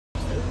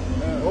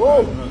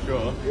I'm not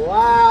sure.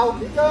 Wow.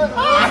 Keep going.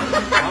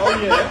 Oh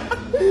yeah.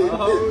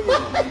 Oh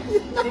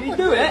yeah. Did he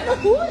do it?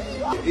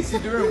 Is he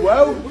doing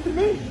well? What do you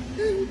mean?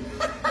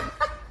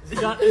 Has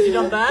he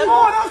done bad?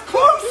 Oh, that's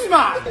close,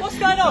 man. What's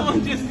going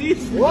on? Just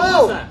these.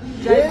 Whoa.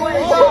 Jay, Here we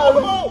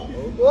go.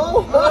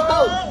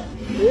 Whoa.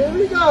 Here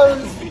he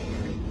goes.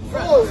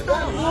 Oh,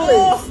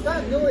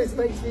 that noise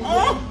makes me go,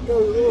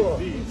 oh.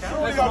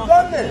 Surely I've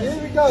done this.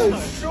 Here we go.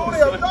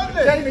 Surely I've done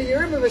this. Jamie,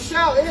 you're in with a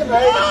shout here,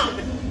 mate.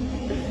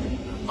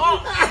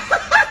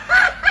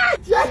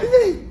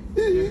 Jamie,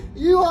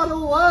 you are the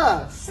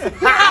worst.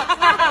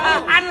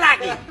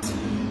 Unlucky.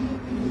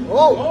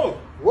 Oh,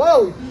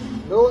 whoa.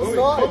 No, it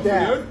started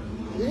there.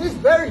 He is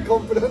very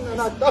confident, and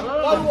I don't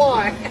know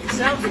why. He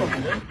sounds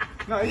confident.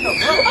 No, he's not.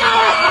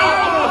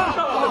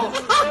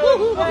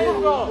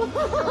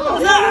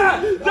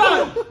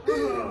 Done.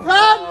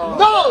 Run!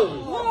 No!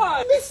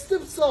 What? Missed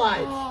him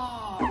side.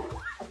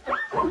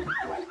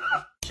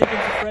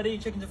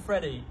 Chicken to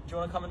Freddy. Do you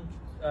want to come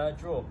and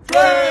draw?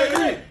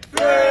 Freddy!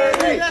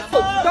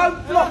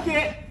 Don't block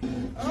it!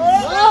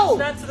 Oh!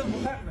 Stand to the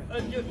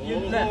you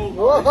left.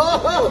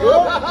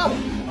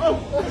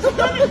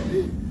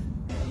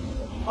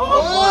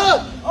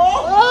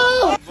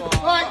 Oh!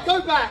 Right,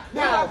 go back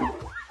now.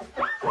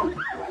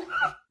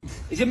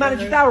 Is it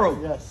Manager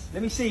Darryl? Yes.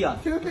 Let me see you.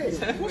 What's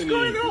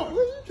going on? What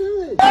are you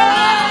doing?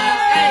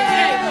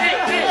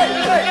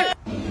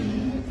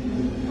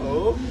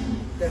 Oh.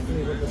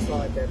 Definitely on the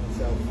slide there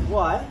myself.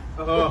 Why?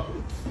 Well,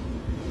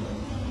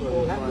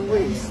 that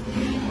Louise,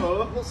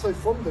 Oh. I'm not so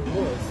fond of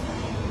noise.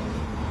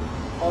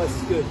 Oh, this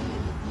is good.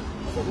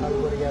 So how we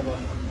go together.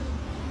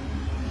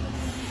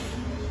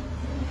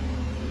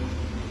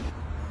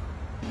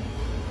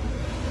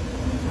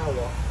 Now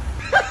what?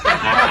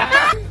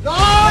 No!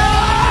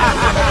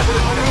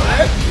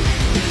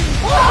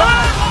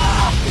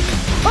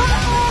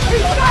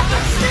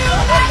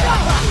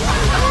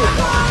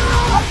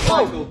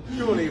 Michael,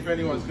 surely if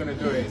anyone's going to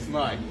do it, it's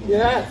Mike.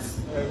 Yes!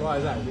 Why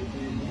is that?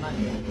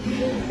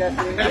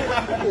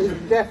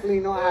 It's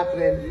definitely not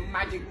happening.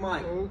 Magic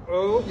Mike.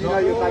 Oh, you know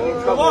you're back in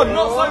trouble. Come on,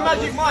 not so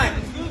Magic Mike.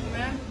 It's good,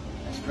 man.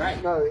 That's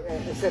great. No,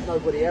 it said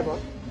nobody ever.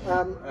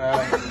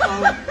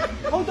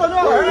 Hold on,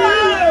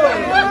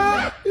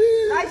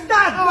 He's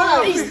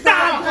done! He's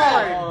done!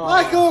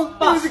 Michael, it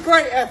was a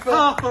great effort.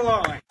 Half a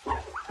line.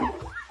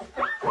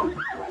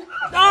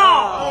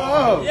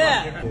 Oh!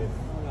 Yeah.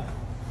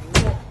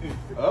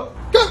 Oh.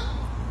 Go!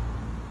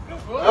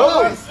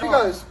 Oh, he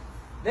goes.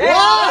 There. Oh!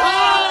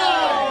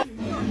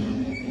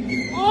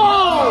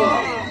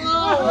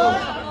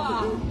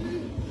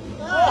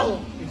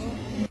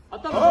 I'm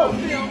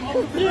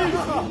confused.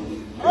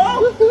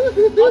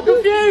 I'm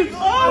confused. Oh!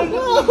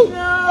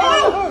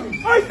 Oh!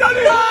 I've done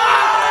it!